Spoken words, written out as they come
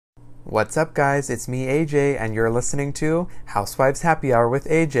What's up, guys? It's me, AJ, and you're listening to Housewives Happy Hour with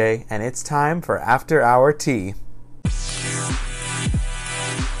AJ, and it's time for After Hour Tea.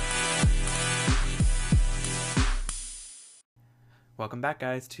 Welcome back,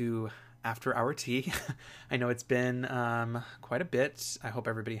 guys, to After Hour Tea. I know it's been quite a bit. I hope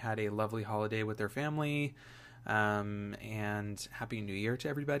everybody had a lovely holiday with their family, and Happy New Year to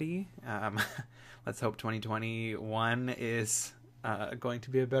everybody. Let's hope 2021 is going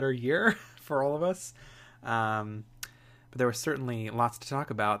to be a better year for all of us. But there was certainly lots to talk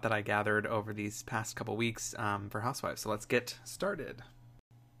about that I gathered over these past couple weeks for Housewives. So let's get started.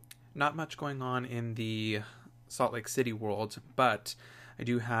 Not much going on in the Salt Lake City world, but I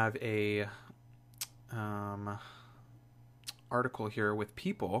do have a article here with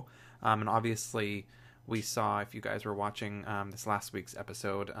People, and obviously we saw, if you guys were watching this last week's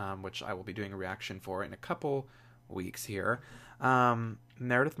episode, which I will be doing a reaction for in a couple weeks here,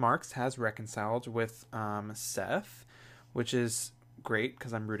 Meredith Marks has reconciled with Seth, which is great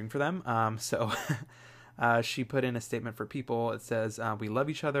because I'm rooting for them. So she put in a statement for People. It says, "We love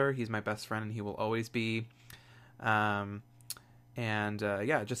each other. He's my best friend and he will always be." It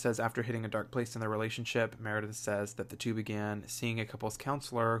just says, after hitting a dark place in their relationship, Meredith says that the two began seeing a couples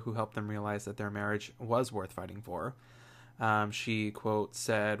counselor who helped them realize that their marriage was worth fighting for. She, quote,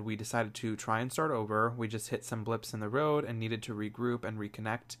 said, "We decided to try and start over. We just hit some blips in the road and needed to regroup and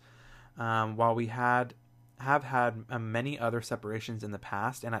reconnect. While we have had many other separations in the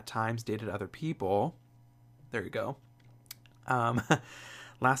past and at times dated other people." There you go.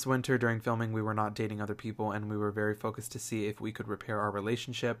 "Last winter during filming, we were not dating other people and we were very focused to see if we could repair our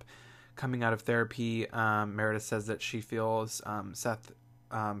relationship. Coming out of therapy, Meredith says that she feels Seth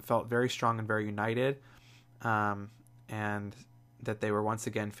felt very strong and very united, and that they were once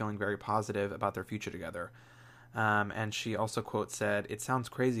again feeling very positive about their future together. And she also, quote, said, "It sounds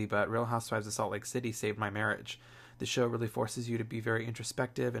crazy, but Real Housewives of Salt Lake City saved my marriage. The show really forces you to be very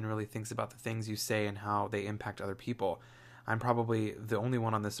introspective and really thinks about the things you say and how they impact other people. I'm probably the only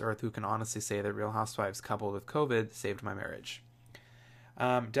one on this earth who can honestly say that Real Housewives coupled with COVID saved my marriage."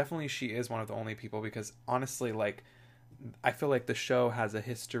 Definitely she is one of the only people, because honestly, like, I feel like the show has a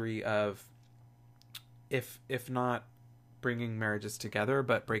history of, if not bringing marriages together,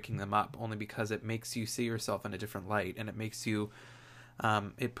 but breaking them up, only because it makes you see yourself in a different light, and it makes you,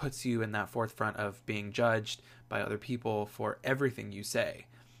 it puts you in that forefront of being judged by other people for everything you say.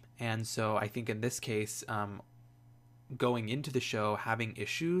 And so I think in this case, going into the show having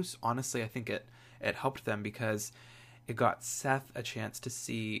issues, honestly, I think it helped them, because it got Seth a chance to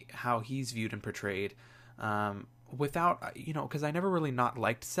see how he's viewed and portrayed, without, because I never really not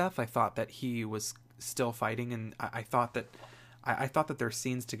liked Seth. I thought that he was still fighting, and I thought that their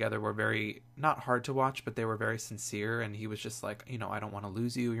scenes together were very, not hard to watch, but they were very sincere, and he was just like, I don't want to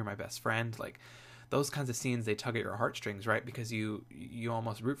lose you, you're my best friend. Like, those kinds of scenes, they tug at your heartstrings, right? Because you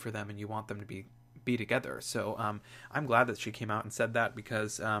almost root for them and you want them to be together. So I'm glad that she came out and said that,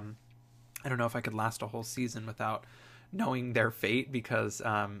 because I don't know if I could last a whole season without knowing their fate, because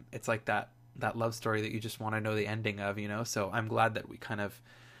it's like that love story that you just want to know the ending of, so I'm glad that we kind of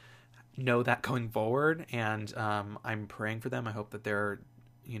know that going forward, and I'm praying for them. I hope that they're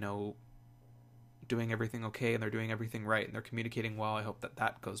doing everything okay and they're doing everything right and they're communicating well. I hope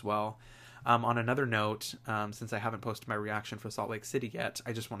that goes well. On another note, since I haven't posted my reaction for Salt Lake City yet,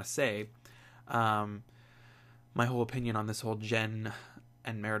 I just want to say my whole opinion on this whole Jen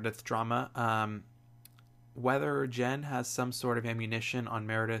and Meredith drama. Whether Jen has some sort of ammunition on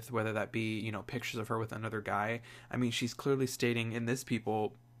Meredith, whether that be, pictures of her with another guy. I mean, she's clearly stating in this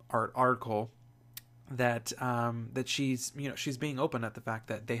People article that that she's being open at the fact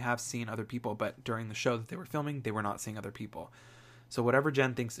that they have seen other people, but during the show that they were filming, they were not seeing other people. So whatever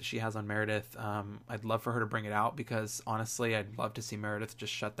Jen thinks that she has on Meredith, I'd love for her to bring it out, because honestly, I'd love to see Meredith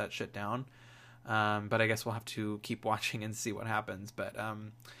just shut that shit down. But I guess we'll have to keep watching and see what happens. But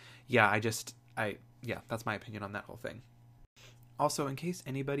that's my opinion on that whole thing. Also, in case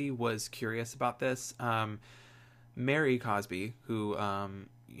anybody was curious about this, Mary Cosby, who,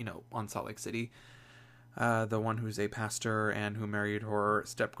 on Salt Lake City, the one who's a pastor and who married her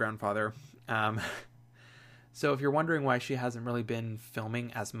step-grandfather. So if you're wondering why she hasn't really been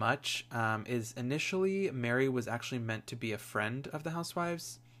filming as much, is initially Mary was actually meant to be a friend of the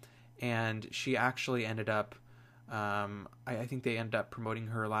Housewives, and she actually ended up, I think they ended up promoting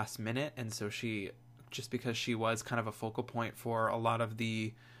her last minute, and so just because she was kind of a focal point for a lot of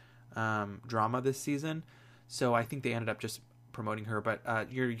the drama this season, so I think they ended up just promoting her.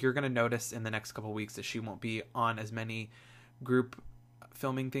 But you're going to notice in the next couple of weeks that she won't be on as many group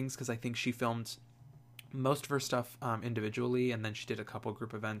filming things, because I think she filmed most of her stuff individually, and then she did a couple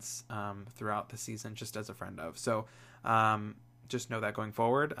group events throughout the season just as a friend of. So just know that going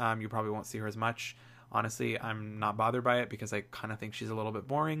forward, you probably won't see her as much. Honestly, I'm not bothered by it because I kind of think she's a little bit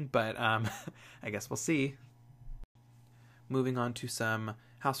boring, but I guess we'll see. Moving on to some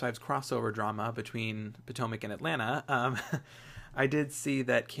Housewives crossover drama between Potomac and Atlanta. I did see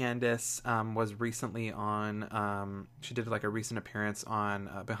that Candace was recently on, she did like a recent appearance on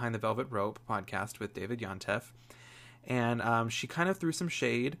Behind the Velvet Rope podcast with David Yontef. And she kind of threw some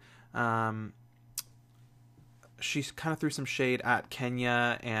shade. She kind of threw some shade at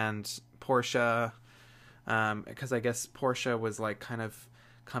Kenya and Portia. Because I guess Portia was like kind of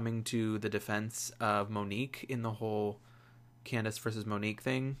coming to the defense of Monique in the whole Candace versus Monique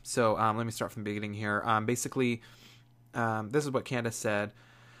thing. So let me start from the beginning here. Basically, this is what Candace said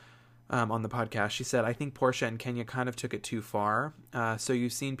on the podcast. She said, "I think Portia and Kenya kind of took it too far. So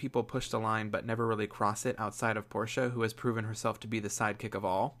you've seen people push the line but never really cross it outside of Portia, who has proven herself to be the sidekick of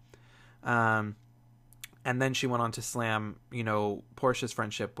all." And then she went on to slam, Portia's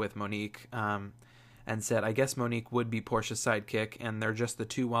friendship with Monique, and said, "I guess Monique would be Portia's sidekick, and they're just the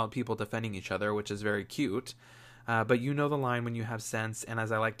two wild people defending each other, which is very cute. But you know the line when you have sense, and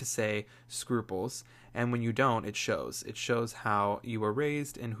as I like to say, scruples. And when you don't, it shows. It shows how you were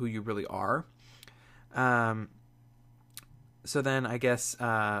raised and who you really are." So then I guess,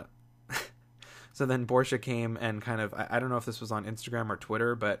 so then Portia came and kind of, I don't know if this was on Instagram or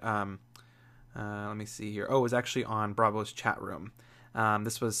Twitter, but let me see here. Oh, it was actually on Bravo's chat room.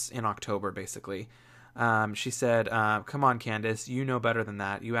 This was in October, basically. She said, "Come on, Candace, you know better than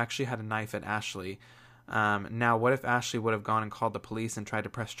that. You actually had a knife at Ashley. Now, what if Ashley would have gone and called the police and tried to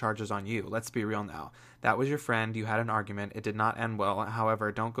press charges on you? Let's be real now. That was your friend. You had an argument. It did not end well.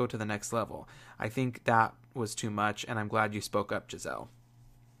 However, don't go to the next level. I think that was too much, and I'm glad you spoke up, Giselle."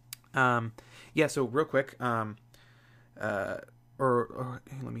 Yeah, so real quick, let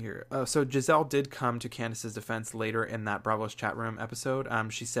me hear. So Giselle did come to Candace's defense later in that Bravo's chat room episode.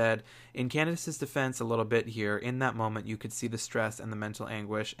 She said, "In Candace's defense a little bit here, in that moment you could see the stress and the mental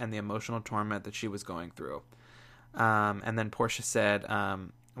anguish and the emotional torment that she was going through." And then Portia said,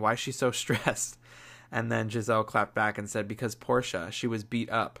 "Why is she so stressed?" And then Giselle clapped back and said, "Because Portia, she was beat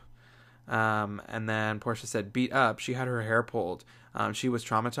up." And then Portia said, "Beat up? She had her hair pulled. She was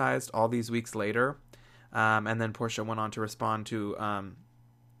traumatized all these weeks later." And then Portia went on to respond to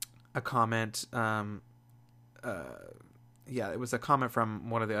a comment. It was a comment from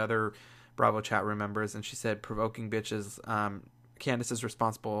one of the other Bravo chat room members, and she said, "Provoking bitches. Candace is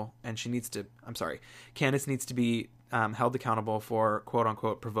responsible, and Candace needs to be held accountable for quote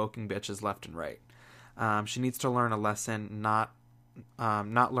unquote provoking bitches left and right. She needs to learn a lesson, not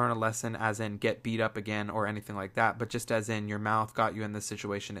learn a lesson as in get beat up again or anything like that, but just as in your mouth got you in this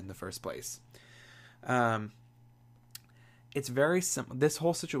situation in the first place." It's very this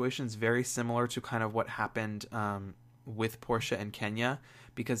whole situation is very similar to kind of what happened with Portia and Kenya,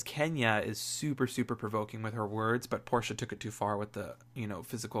 because Kenya is super, super provoking with her words, but Portia took it too far with the,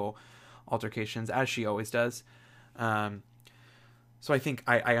 physical altercations, as she always does. So I think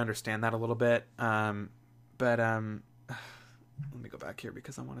I understand that a little bit. But let me go back here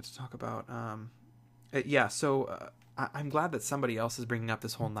because I wanted to talk about, I'm glad that somebody else is bringing up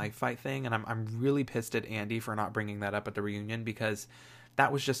this whole knife fight thing, and I'm really pissed at Andy for not bringing that up at the reunion, because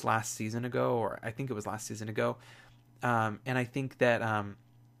that was just last season ago, or I think it was last season ago, and I think that,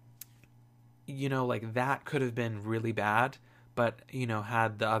 that could have been really bad, but,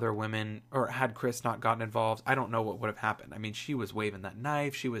 had the other women, or had Chris not gotten involved, I don't know what would have happened. I mean, she was waving that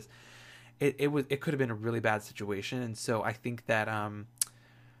knife, it could have been a really bad situation, and so I think that,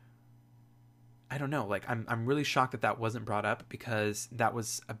 I don't know, I'm really shocked that wasn't brought up, because that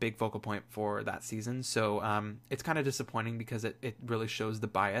was a big focal point for that season. So it's kind of disappointing, because it really shows the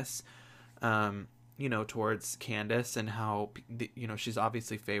bias, towards Candace, and how, she's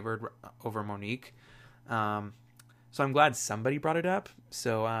obviously favored over Monique. So I'm glad somebody brought it up.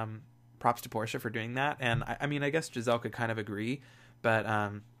 So props to Portia for doing that. And I guess Giselle could kind of agree, but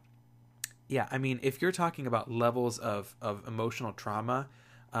if you're talking about levels of emotional trauma,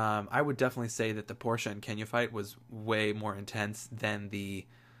 I would definitely say that the Portia and Kenya fight was way more intense than the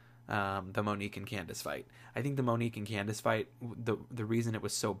Monique and Candace fight. I think the Monique and Candace fight, the reason it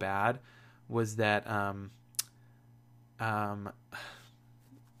was so bad was that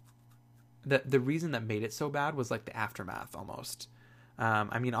the reason that made it so bad was like the aftermath almost.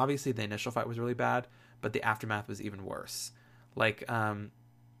 Obviously the initial fight was really bad, but the aftermath was even worse. With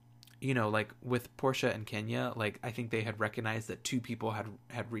Portia and Kenya, I think they had recognized that two people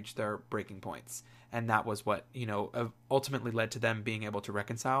had reached their breaking points. And that was what, ultimately led to them being able to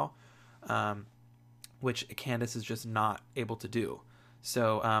reconcile. which Candace is just not able to do.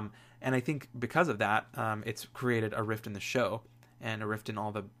 So, and I think because of that, it's created a rift in the show and a rift in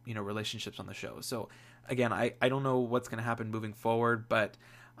all the, relationships on the show. So again, I don't know what's going to happen moving forward, but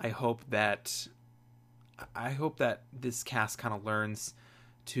I hope that this cast kind of learns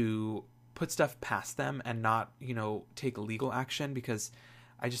to put stuff past them and not, take legal action, because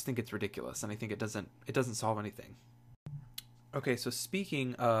I just think it's ridiculous. And I think it doesn't solve anything. Okay. So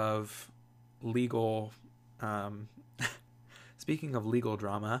speaking of legal, drama,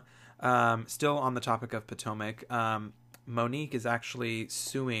 still on the topic of Potomac, Monique is actually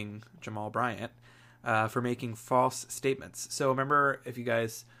suing Jamal Bryant for making false statements. So remember, if you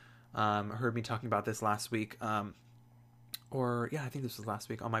guys heard me talking about this last week, I think this was last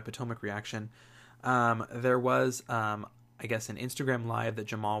week on my Potomac reaction, there was, I guess, an Instagram live that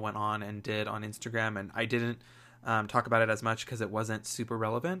Jamal went on and did on Instagram, and I didn't talk about it as much because it wasn't super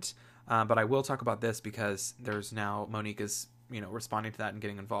relevant, but I will talk about this because there's now Monique is responding to that and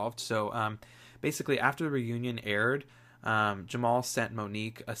getting involved. So basically, after the reunion aired, Jamal sent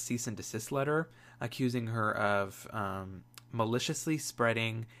Monique a cease and desist letter accusing her of maliciously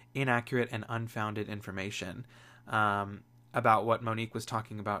spreading inaccurate and unfounded information about what Monique was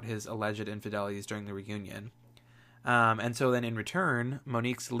talking about his alleged infidelities during the reunion. And so then in return,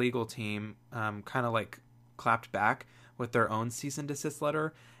 Monique's legal team kind of clapped back with their own cease and desist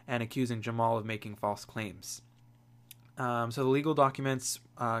letter and accusing Jamal of making false claims. So the legal documents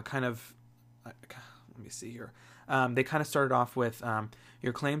let me see here. They kind of started off with,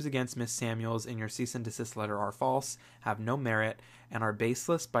 your claims against Miss Samuels in your cease and desist letter are false, have no merit, and are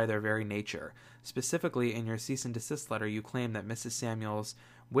baseless by their very nature. Specifically, in your cease and desist letter, you claim that Mrs. Samuels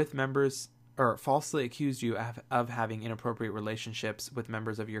falsely accused you of having inappropriate relationships with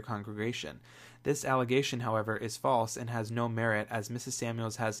members of your congregation. This allegation, however, is false and has no merit, as Mrs.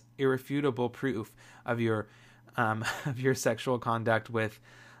 Samuels has irrefutable proof of your sexual conduct with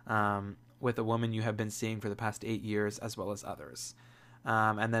a woman you have been seeing for the past 8 years, as well as others.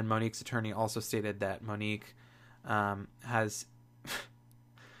 And then Monique's attorney also stated that Monique has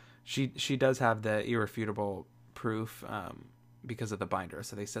she does have the irrefutable proof because of the binder.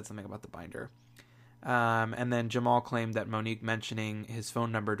 So they said something about the binder. And then Jamal claimed that Monique mentioning his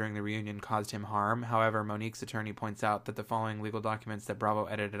phone number during the reunion caused him harm. However, Monique's attorney points out that the following legal documents that Bravo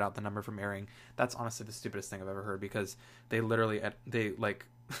edited out the number from airing. That's honestly the stupidest thing I've ever heard, because they literally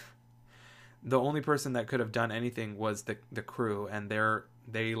the only person that could have done anything was the crew, and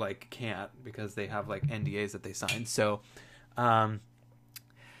they can't, because they have NDAs that they signed. So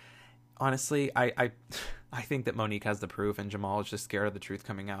honestly, I think that Monique has the proof and Jamal is just scared of the truth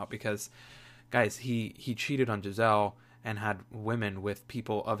coming out, because guys, he cheated on Giselle and had women with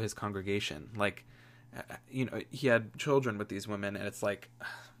people of his congregation. He had children with these women, and it's I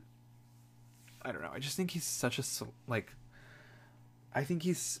don't know. I just think he's such a I think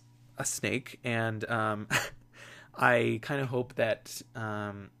he's a snake, and I kind of hope that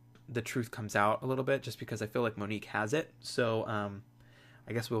the truth comes out a little bit, just because I feel like Monique has it. So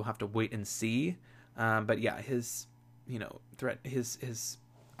I guess we'll have to wait and see. But yeah, his threat, his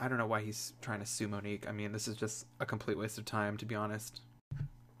I don't know why he's trying to sue Monique. I mean, this is just a complete waste of time, to be honest.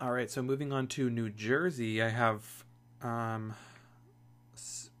 All right, so moving on to New Jersey, I have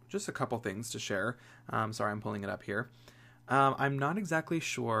just a couple things to share. Sorry, I'm pulling it up here. I'm not exactly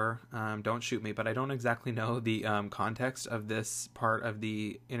sure, don't shoot me, but I don't exactly know the context of this part of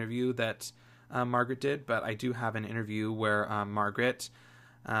the interview that Margaret did, but I do have an interview where Margaret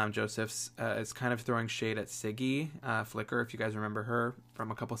Josephs is kind of throwing shade at Siggy Flicker, if you guys remember her from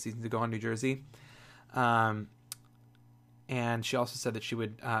a couple seasons ago on New Jersey. And she also said that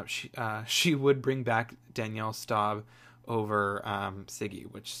she would bring back Danielle Staub over Siggy,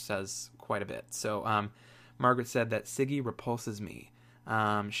 which says quite a bit. So Margaret said that Siggy repulses me.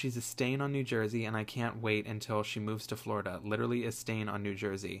 She's a stain on New Jersey, and I can't wait until she moves to Florida. Literally a stain on New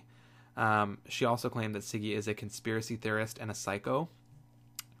Jersey. She also claimed that Siggy is a conspiracy theorist and a psycho.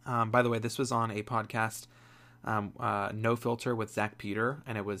 By the way, this was on a podcast, No Filter with Zach Peter,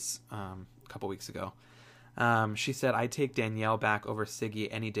 and it was a couple weeks ago. She said, I take Danielle back over Siggy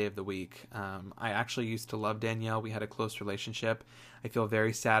any day of the week. I actually used to love Danielle. We had a close relationship. I feel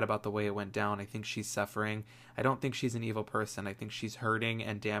very sad about the way it went down. I think she's suffering. I don't think she's an evil person. I think she's hurting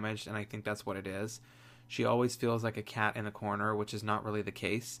and damaged, and I think that's what it is. She always feels like a cat in the corner, which is not really the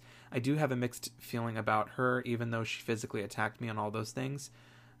case. I do have a mixed feeling about her, even though she physically attacked me on all those things.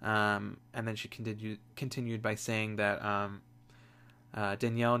 And then she continued by saying that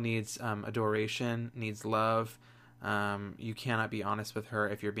Danielle needs adoration, needs love. You cannot be honest with her.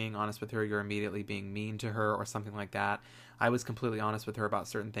 If you're being honest with her, you're immediately being mean to her or something like that. I was completely honest with her about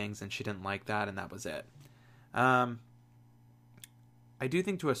certain things, and she didn't like that, and that was it. I do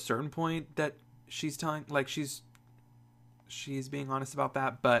think to a certain point that she's telling, like, she's being honest about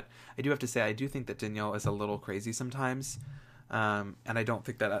that, but I do have to say, I do think that Danielle is a little crazy sometimes. And I don't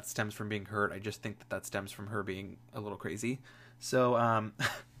think that that stems from being hurt. I just think that that stems from her being a little crazy. So,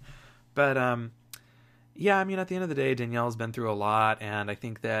 but, yeah, I mean, at the end of the day, Danielle's been through a lot, and I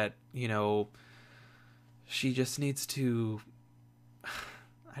think that, you know, she just needs to,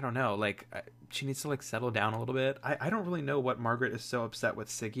 I don't know, like, she needs to, like, settle down a little bit. I don't really know what Margaret is so upset with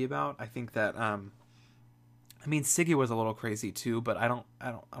Siggy about. I think that, I mean, Siggy was a little crazy too, but I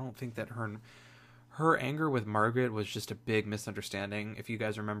don't think that her anger with Margaret was just a big misunderstanding. If you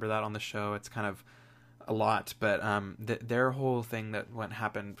guys remember that on the show, it's kind of a lot, but their whole thing that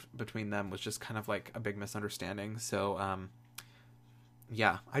happened between them was just kind of like a big misunderstanding. So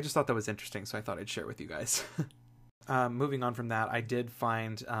yeah, I just thought that was interesting, so I thought I'd share it with you guys. Moving on from that, I did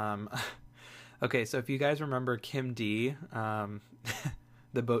find okay, so if you guys remember Kim D,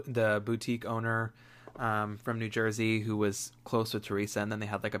 the boutique owner from New Jersey who was close with Teresa, and then they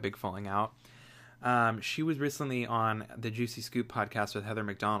had like a big falling out. She was recently on the Juicy Scoop podcast with Heather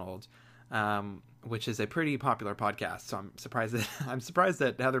McDonald, which is a pretty popular podcast. So I'm surprised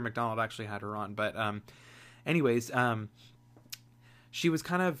that Heather McDonald actually had her on. But anyways, she was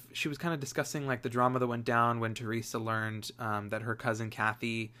kind of discussing like the drama that went down when Teresa learned that her cousin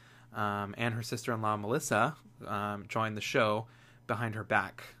Kathy and her sister-in-law Melissa joined the show behind her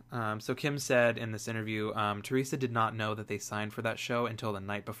back. So Kim said in this interview, Teresa did not know that they signed for that show until the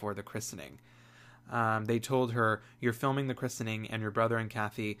night before the christening. They told her, "You're filming the christening, and your brother and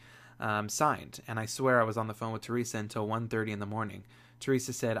Kathy signed." And I swear I was on the phone with Teresa until 1:30 in the morning.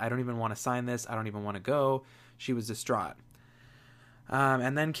 Teresa said, "I don't even want to sign this. I don't even want to go." She was distraught.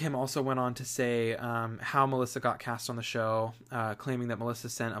 And then Kim also went on to say how Melissa got cast on the show, claiming that Melissa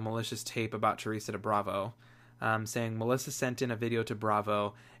sent a malicious tape about Teresa to Bravo, saying, "Melissa sent in a video to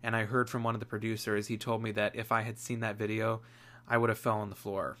Bravo, and I heard from one of the producers. He told me that if I had seen that video, I would have fell on the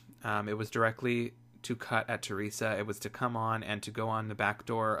floor. It was directly to cut at Teresa. It was to come on and to go on the back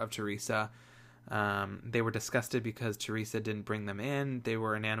door of Teresa. They were disgusted because Teresa didn't bring them in. There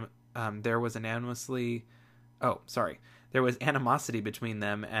was animosity between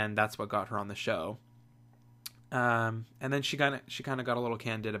them, and that's what got her on the show." And then she kind of got a little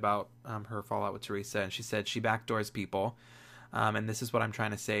candid about her fallout with Teresa, and she said she backdoors people. And this is what I'm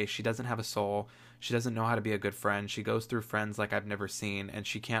trying to say. She doesn't have a soul. She doesn't know how to be a good friend. She goes through friends like I've never seen, and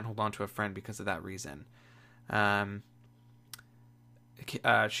she can't hold on to a friend because of that reason. Kim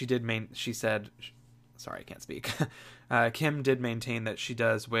did maintain that she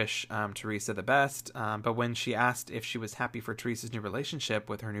does wish Teresa the best, but when she asked if she was happy for Teresa's new relationship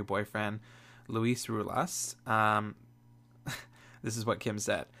with her new boyfriend, Luis Rulas, this is what Kim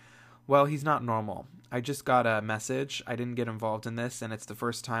said. "Well, he's not normal. I just got a message. I didn't get involved in this, and it's the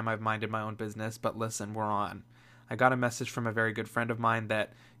first time I've minded my own business, but listen, we're on. I got a message from a very good friend of mine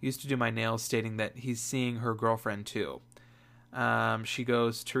that used to do my nails stating that he's seeing her girlfriend too." She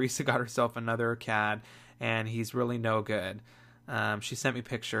goes, "Teresa got herself another CAD, and he's really no good. She sent me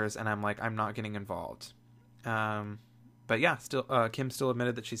pictures, and I'm like, I'm not getting involved." But yeah, Kim still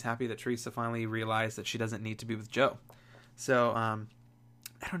admitted that she's happy that Teresa finally realized that she doesn't need to be with Joe. So, I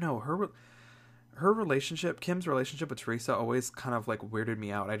don't know, Kim's relationship with Teresa always kind of like weirded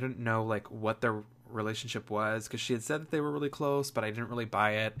me out. I didn't know like what their relationship was, because she had said that they were really close, but I didn't really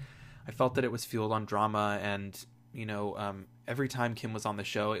buy it. I felt that it was fueled on drama, and you know, every time Kim was on the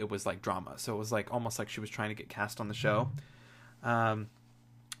show, it was like drama. So it was like almost like she was trying to get cast on the show,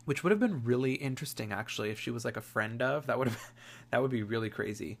 which would have been really interesting actually if she was like a friend of. That would be really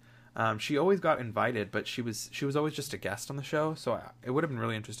crazy. She always got invited, but she was always just a guest on the show. So it would have been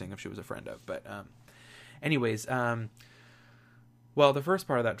really interesting if she was a friend of. But anyways, well, the first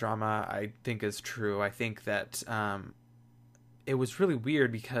part of that drama I think is true. I think that it was really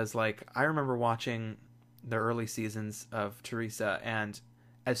weird because like I remember watching the early seasons of Teresa, and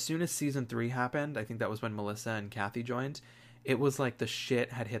as soon as season 3 happened, I think that was when Melissa and Kathy joined, it was like the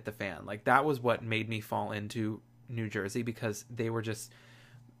shit had hit the fan. Like that was what made me fall into New Jersey, because they were just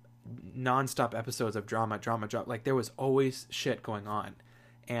nonstop episodes of drama. Like there was always shit going on,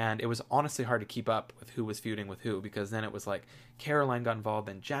 and it was honestly hard to keep up with who was feuding with who, because then it was like Caroline got involved,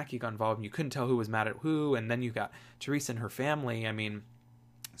 then Jackie got involved, and you couldn't tell who was mad at who, and then you got Teresa and her family. I mean,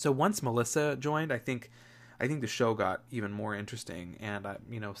 so once Melissa joined, I think the show got even more interesting. And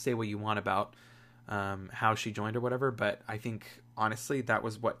you know, say what you want about how she joined or whatever, but I think honestly that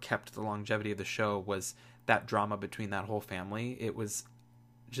was what kept the longevity of the show, was that drama between that whole family. It was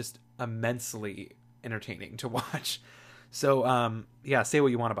just immensely entertaining to watch. So, yeah, say what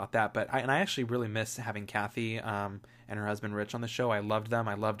you want about that, but I actually really miss having Kathy and her husband Rich on the show. I loved them.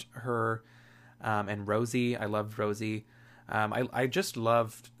 I loved her and Rosie. I loved Rosie. I just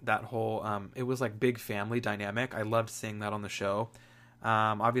loved that whole. It was like big family dynamic. I loved seeing that on the show.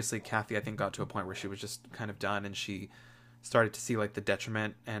 Obviously, Kathy, I think, got to a point where she was just kind of done, and she started to see like the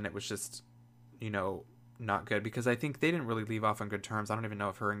detriment, and it was just, not good, because I think they didn't really leave off on good terms. I don't even know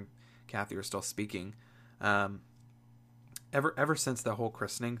if her and Kathy are still speaking. Ever since the whole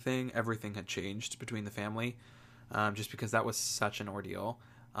christening thing, everything had changed between the family, just because that was such an ordeal.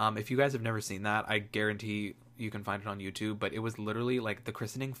 If you guys have never seen that, I guarantee you can find it on YouTube, but it was literally like the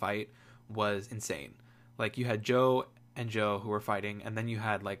christening fight was insane. Like you had Joe and Joe who were fighting, and then you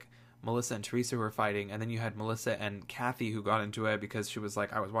had like Melissa and Teresa who were fighting, and then you had Melissa and Kathy who got into it because she was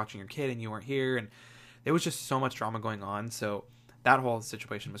like, I was watching your kid and you weren't here, and there was just so much drama going on. So that whole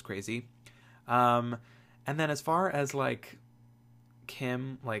situation was crazy. And then as far as like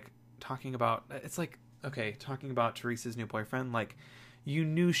Kim, like talking about, it's like, okay, talking about Teresa's new boyfriend, like you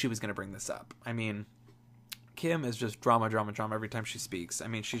knew she was going to bring this up. I mean, Kim is just drama every time she speaks. I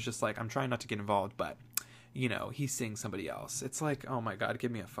mean, she's just like, I'm trying not to get involved, but he's seeing somebody else. It's like, oh my God, give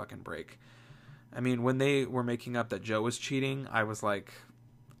me a fucking break. I mean, when they were making up that Joe was cheating, I was like,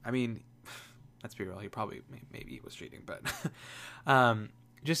 I mean, let's be real, maybe he was cheating, but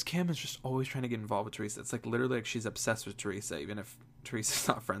just Kim is just always trying to get involved with Teresa. It's like literally like she's obsessed with Teresa, even if Teresa's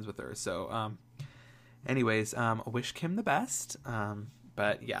not friends with her. So anyways, wish Kim the best.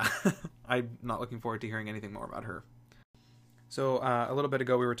 But yeah, I'm not looking forward to hearing anything more about her. So a little bit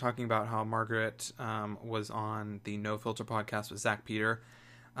ago, we were talking about how Margaret was on the No Filter podcast with Zach Peter.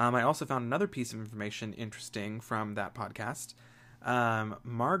 I also found another piece of information interesting from that podcast.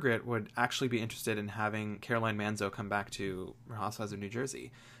 Margaret would actually be interested in having Caroline Manzo come back to Real Housewives of New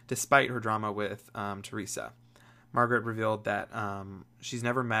Jersey, despite her drama with Teresa. Margaret revealed that she's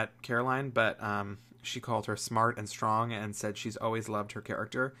never met Caroline, but she called her smart and strong and said she's always loved her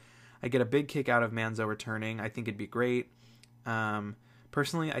character. I get a big kick out of Manzo returning. I think it'd be great.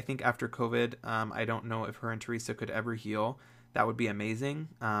 Personally, I think after COVID, I don't know if her and Teresa could ever heal. That would be amazing.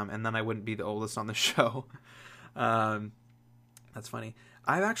 And then I wouldn't be the oldest on the show. That's funny.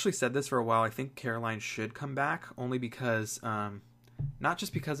 I've actually said this for a while. I think Caroline should come back, only because, not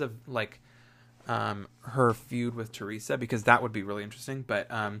just because of like, her feud with Teresa, because that would be really interesting, but,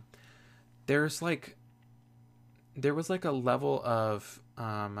 there was like a level of,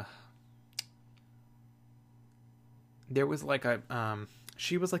 there was like a,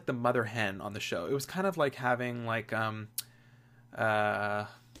 she was like the mother hen on the show. It was kind of like having like a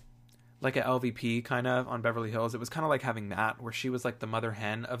LVP kind of on Beverly Hills. It was kind of like having that, where she was like the mother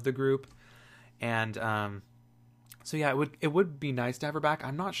hen of the group. And so yeah, it would be nice to have her back.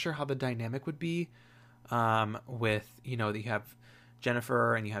 I'm not sure how the dynamic would be with, you have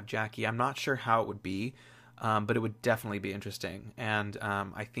Jennifer and you have Jackie. I'm not sure how it would be, but it would definitely be interesting. And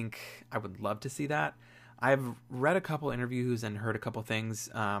I think I would love to see that. I've read a couple interviews and heard a couple things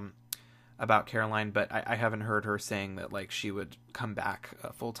about Caroline, but I haven't heard her saying that like she would come back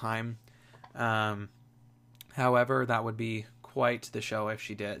full time. However, that would be quite the show if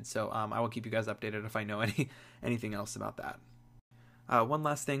she did. So I will keep you guys updated if I know anything else about that. One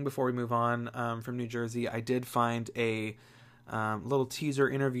last thing before we move on from New Jersey, I did find a little teaser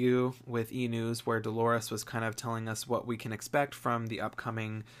interview with E! News where Dolores was kind of telling us what we can expect from the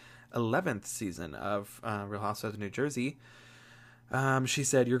upcoming 11th season of Real Housewives of New Jersey. She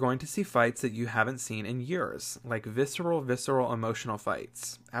said, you're going to see fights that you haven't seen in years, like visceral, emotional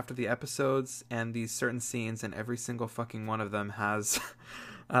fights. After the episodes and these certain scenes, and every single fucking one of them has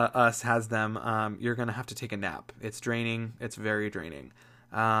has them, you're going to have to take a nap. It's draining. It's very draining.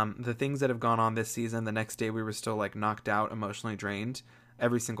 The things that have gone on this season, the next day we were still like knocked out, emotionally drained,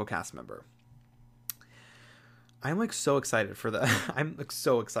 every single cast member. I'm like so excited for the I'm like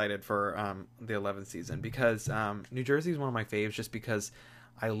so excited for the 11th season, because New Jersey is one of my faves, just because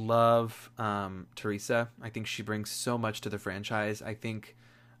I love Teresa. I think she brings so much to the franchise. I think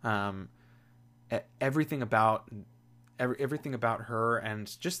everything about her,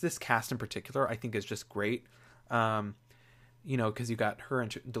 and just this cast in particular, I think is just great. Because you got her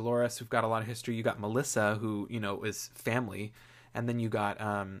and Dolores, who've got a lot of history. You got Melissa, who is family, and then you got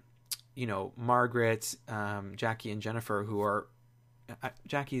Margaret, Jackie, and Jennifer, who are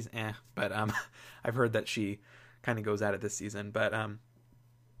Jackie's but I've heard that she kind of goes at it this season. But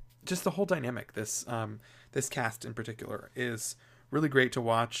just the whole dynamic, this cast in particular, is really great to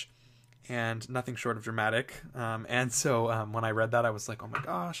watch, and nothing short of dramatic. And so when I read that, I was like, oh my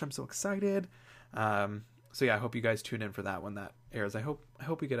gosh, I'm so excited. So yeah, I hope you guys tune in for that when that airs. I hope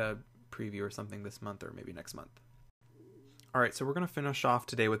we get a preview or something this month, or maybe next month. All right, so we're going to finish off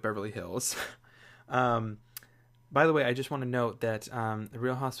today with Beverly Hills. By the way, I just want to note that The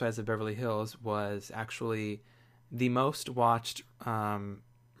Real Housewives of Beverly Hills was actually the most watched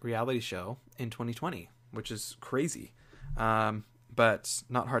reality show in 2020, which is crazy. But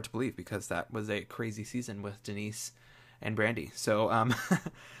not hard to believe because that was a crazy season with Denise and Brandy. So,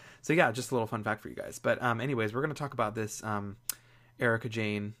 so yeah, just a little fun fact for you guys. But anyways, we're going to talk about this Erika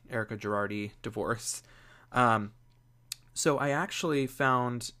Girardi divorce. So I actually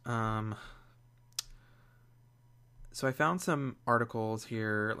found... So I found some articles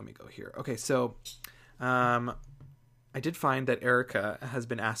here. Let me go here. Okay, so I did find that Erika has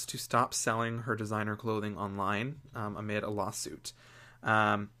been asked to stop selling her designer clothing online amid a lawsuit.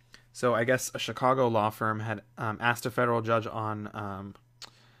 So I guess a Chicago law firm had asked a federal judge on,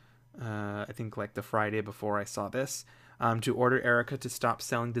 I think like the Friday before I saw this, to order Erika to stop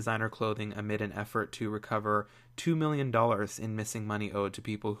selling designer clothing amid an effort to recover $2 million in missing money owed to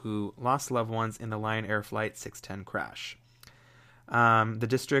people who lost loved ones in the Lion Air Flight 610 crash.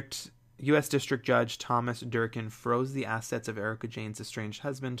 The U.S. District Judge Thomas Durkin froze the assets of Erika Jayne's estranged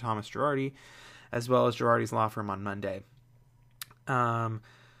husband, Thomas Girardi, as well as Girardi's law firm on Monday.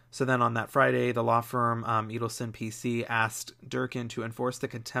 So then on that Friday, the law firm Edelson PC asked Durkin to enforce the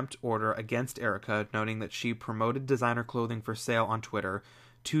contempt order against Erika, noting that she promoted designer clothing for sale on Twitter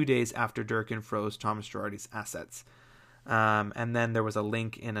 2 days after Durkin froze Thomas Girardi's assets. And then there was a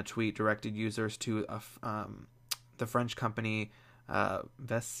link in a tweet directed users to the French company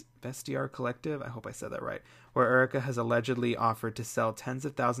Vestiaire Collective, I hope I said that right, where Erika has allegedly offered to sell tens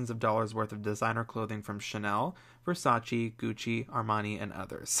of thousands of dollars worth of designer clothing from Chanel, Versace, Gucci, Armani, and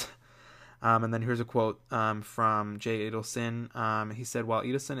others. And then here's a quote from Jay Edelson. He said, while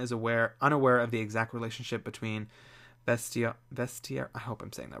Edelson is unaware of the exact relationship between Vestiaire, I hope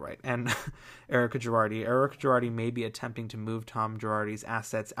I'm saying that right, and Erika Girardi may be attempting to move Tom Girardi's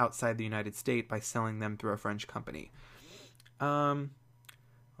assets outside the United States by selling them through a French company. Oh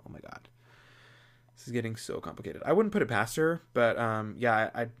my god, this is getting so complicated. I wouldn't put it past her, but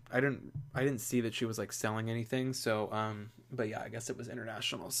yeah, I didn't see that she was like selling anything. So but yeah, I guess it was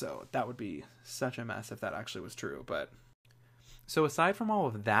international. So that would be such a mess if that actually was true. But so aside from all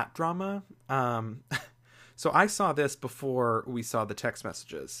of that drama, so I saw this before we saw the text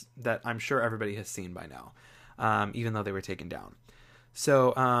messages that I'm sure everybody has seen by now, even though they were taken down.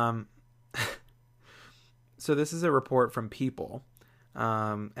 So so this is a report from People,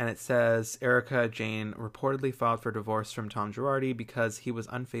 and it says Erika Jayne reportedly filed for divorce from Tom Girardi because he was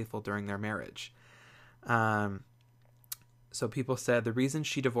unfaithful during their marriage. So People said the reason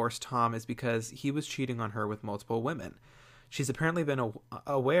she divorced Tom is because he was cheating on her with multiple women. She's apparently been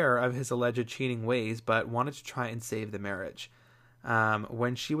aware of his alleged cheating ways, but wanted to try and save the marriage.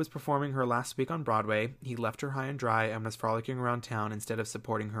 When she was performing her last week on Broadway, he left her high and dry and was frolicking around town instead of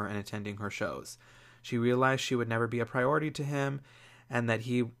supporting her and attending her shows. She realized she would never be a priority to him, and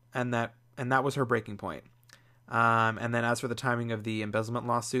that was her breaking point. And then as for the timing of the embezzlement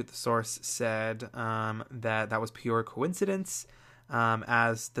lawsuit, the source said that was pure coincidence,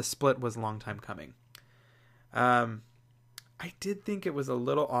 as the split was a long time coming. I did think it was a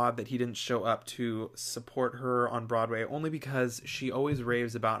little odd that he didn't show up to support her on Broadway, only because she always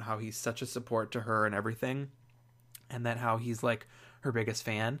raves about how he's such a support to her and everything, and that how he's like her biggest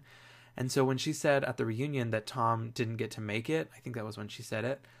fan. And so when she said at the reunion that Tom didn't get to make it, I think that was when she said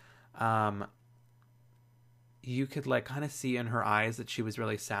it, you could like kind of see in her eyes that she was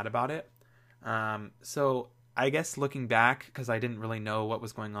really sad about it. So I guess looking back, because I didn't really know what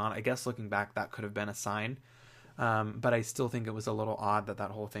was going on, I guess looking back that could have been a sign. But I still think it was a little odd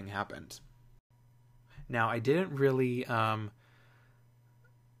that whole thing happened. Now, I didn't really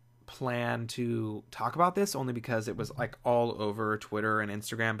plan to talk about this, only because it was like all over Twitter and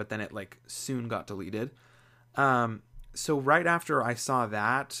Instagram, but then it like soon got deleted. So right after I saw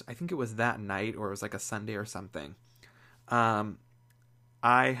that, I think it was that night, or it was like a Sunday or something, I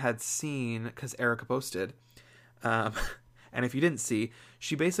had seen, because Erika posted, and if you didn't see,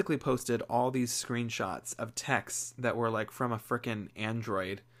 she basically posted all these screenshots of texts that were like from a frickin'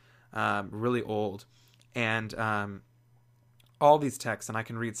 Android, really old, and all these texts, and I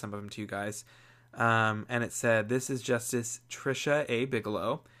can read some of them to you guys. And it said, "This is Justice Trisha A.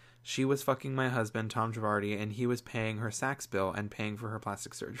 Bigelow. She was fucking my husband, Tom Girardi, and he was paying her Saks bill and paying for her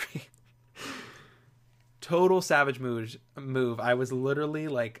plastic surgery." Total savage move. I was literally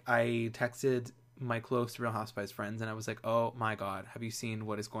like, I texted my close Real Housewives friends, and I was like, oh my god, have you seen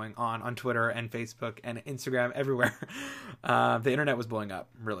what is going on Twitter and Facebook and Instagram, everywhere? The internet was blowing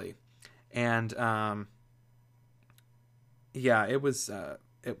up, really. And yeah, it was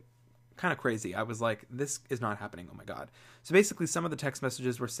kind of crazy. I was like, this is not happening. Oh my God. So basically some of the text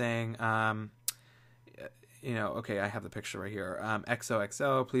messages were saying, okay, I have the picture right here.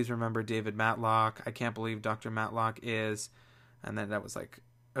 XOXO, please remember David Matlock. I can't believe Dr. Matlock is, and then that was like,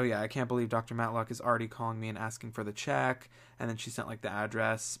 oh yeah, I can't believe Dr. Matlock is already calling me and asking for the check. And then she sent like the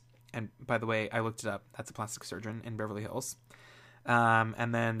address. And by the way, I looked it up. That's a plastic surgeon in Beverly Hills.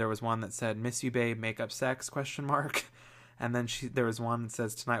 And then there was one that said, miss you, babe, makeup sex, ? And then there was one that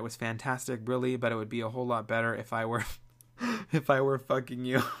says, tonight was fantastic, really, but it would be a whole lot better if I were, if I were fucking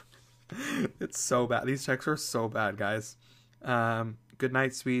you. It's so bad. These texts are so bad, guys. Good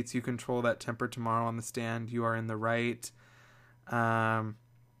night, sweets. You control that temper tomorrow on the stand. You are in the right.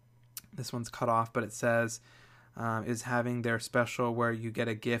 This one's cut off, but it says, is having their special where you get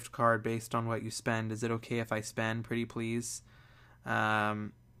a gift card based on what you spend. Is it okay if I spend, pretty please?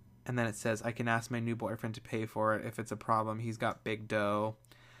 And then it says, I can ask my new boyfriend to pay for it if it's a problem. He's got big dough.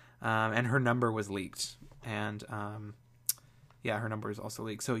 And her number was leaked. And, yeah, her number is also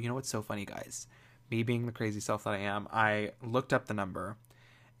leaked. So, you know what's so funny, guys? Me being the crazy self that I am, I looked up the number.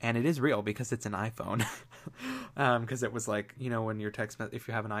 And it is real because it's an iPhone. Because it was like, when your if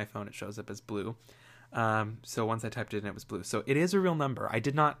you have an iPhone, it shows up as blue. So once I typed it in, it was blue. So it is a real number. I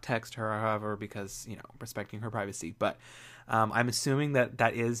did not text her, however, because, respecting her privacy. But I'm assuming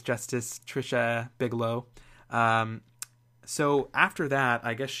that is Justice Trisha Bigelow. So after that,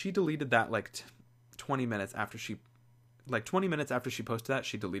 I guess she deleted that like 20 minutes after she posted that,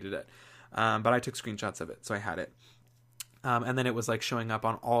 she deleted it. But I took screenshots of it, so I had it. And then it was like showing up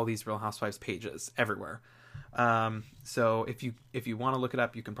on all these Real Housewives pages everywhere. So if you want to look it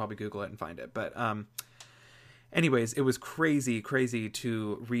up, you can probably Google it and find it. But anyways, it was crazy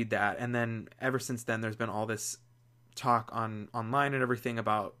to read that. And then ever since then, there's been all this talk online and everything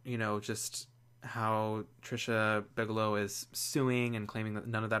about, just how Trisha Bigelow is suing and claiming that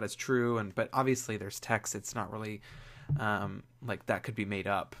none of that is true. But obviously there's text. It's not really like that could be made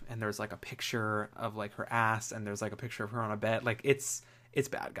up. And there's like a picture of like her ass, and there's like a picture of her on a bed. Like it's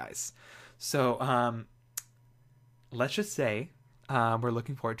bad, guys. So let's just say we're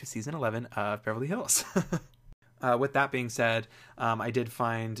looking forward to season 11 of Beverly Hills. With that being said, I did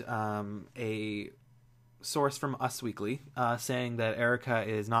find a source from Us Weekly saying that Erica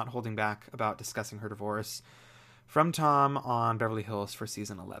is not holding back about discussing her divorce from Tom on Beverly Hills for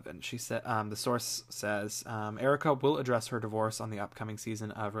season 11. She said, the source says, Erica will address her divorce on the upcoming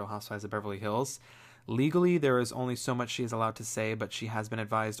season of Real Housewives of Beverly Hills. Legally, there is only so much she is allowed to say, but she has been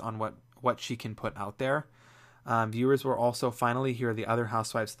advised on what she can put out there. Viewers will also finally hear the other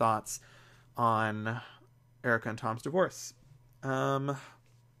housewives' thoughts on Erica and Tom's divorce.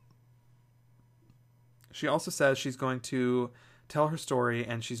 She also says she's going to tell her story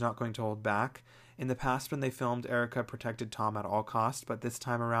and she's not going to hold back. In the past, when they filmed, Erica protected Tom at all costs, but this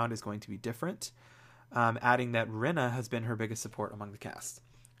time around is going to be different. Adding that Rinna has been her biggest support among the cast.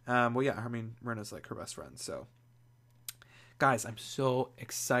 Rinna's like her best friend. So, guys, I'm so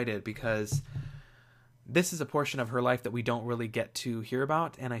excited because this is a portion of her life that we don't really get to hear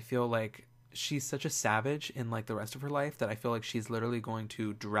about, and I feel like she's such a savage in like the rest of her life that I feel like she's literally going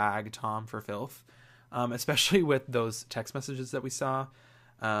to drag Tom for filth, especially with those text messages that we saw.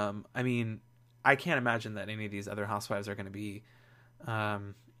 I can't imagine that any of these other housewives are going to be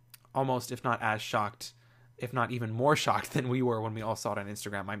almost, if not as shocked, if not even more shocked than we were when we all saw it on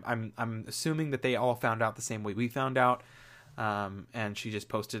Instagram. I'm assuming that they all found out the same way we found out. And she just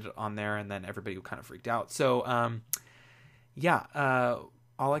posted it on there, and then everybody kind of freaked out. So,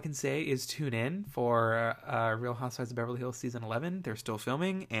 all I can say is tune in for Real Housewives of Beverly Hills season 11. They're still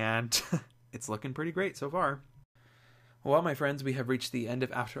filming, and it's looking pretty great so far. Well, my friends, we have reached the end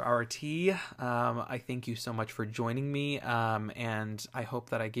of After Hour Tea. I thank you so much for joining me, and I hope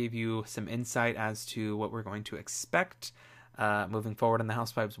that I gave you some insight as to what we're going to expect moving forward in the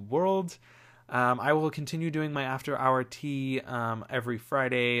Housewives world. I will continue doing my After Hour Tea every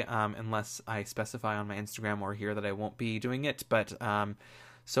Friday, unless I specify on my Instagram or here that I won't be doing it. But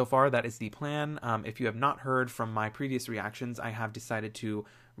so far, that is the plan. If you have not heard from my previous reactions, I have decided to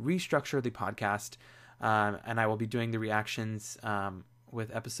restructure the podcast, and I will be doing the reactions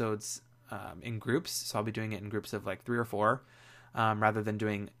with episodes in groups. So I'll be doing it in groups of like 3 or 4. Rather than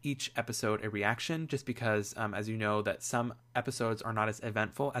doing each episode a reaction, just because, as you know, that some episodes are not as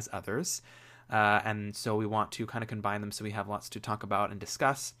eventful as others. And so we want to kind of combine them so we have lots to talk about and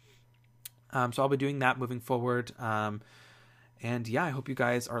discuss. So I'll be doing that moving forward. And yeah, I hope you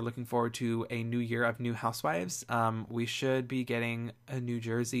guys are looking forward to a new year of new Housewives. We should be getting a New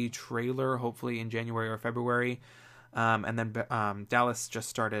Jersey trailer, hopefully in January or February. And then Dallas just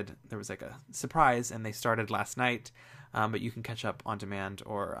started. There was like a surprise, and they started last night. but you can catch up on demand,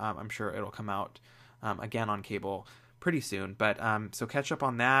 or I'm sure it'll come out again on cable pretty soon. But so catch up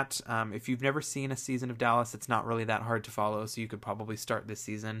on that. If you've never seen a season of Dallas, it's not really that hard to follow, so you could probably start this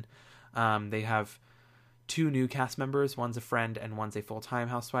season. They have 2 new cast members. One's a friend and one's a full-time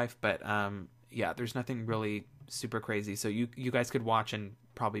housewife, but yeah, there's nothing really super crazy, so you guys could watch and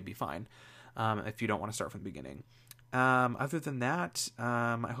probably be fine if you don't want to start from the beginning. Other than that,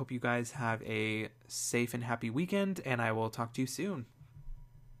 I hope you guys have a safe and happy weekend, and I will talk to you soon.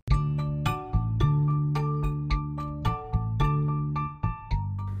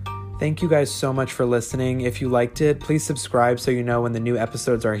 Thank you guys so much for listening. If you liked it, please subscribe so you know when the new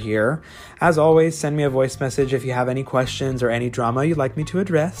episodes are here. As always, send me a voice message if you have any questions or any drama you'd like me to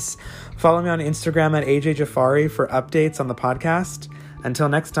address. Follow me on Instagram at AJ Jafari for updates on the podcast. Until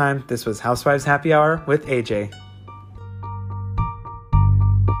next time, this was Housewives Happy Hour with AJ.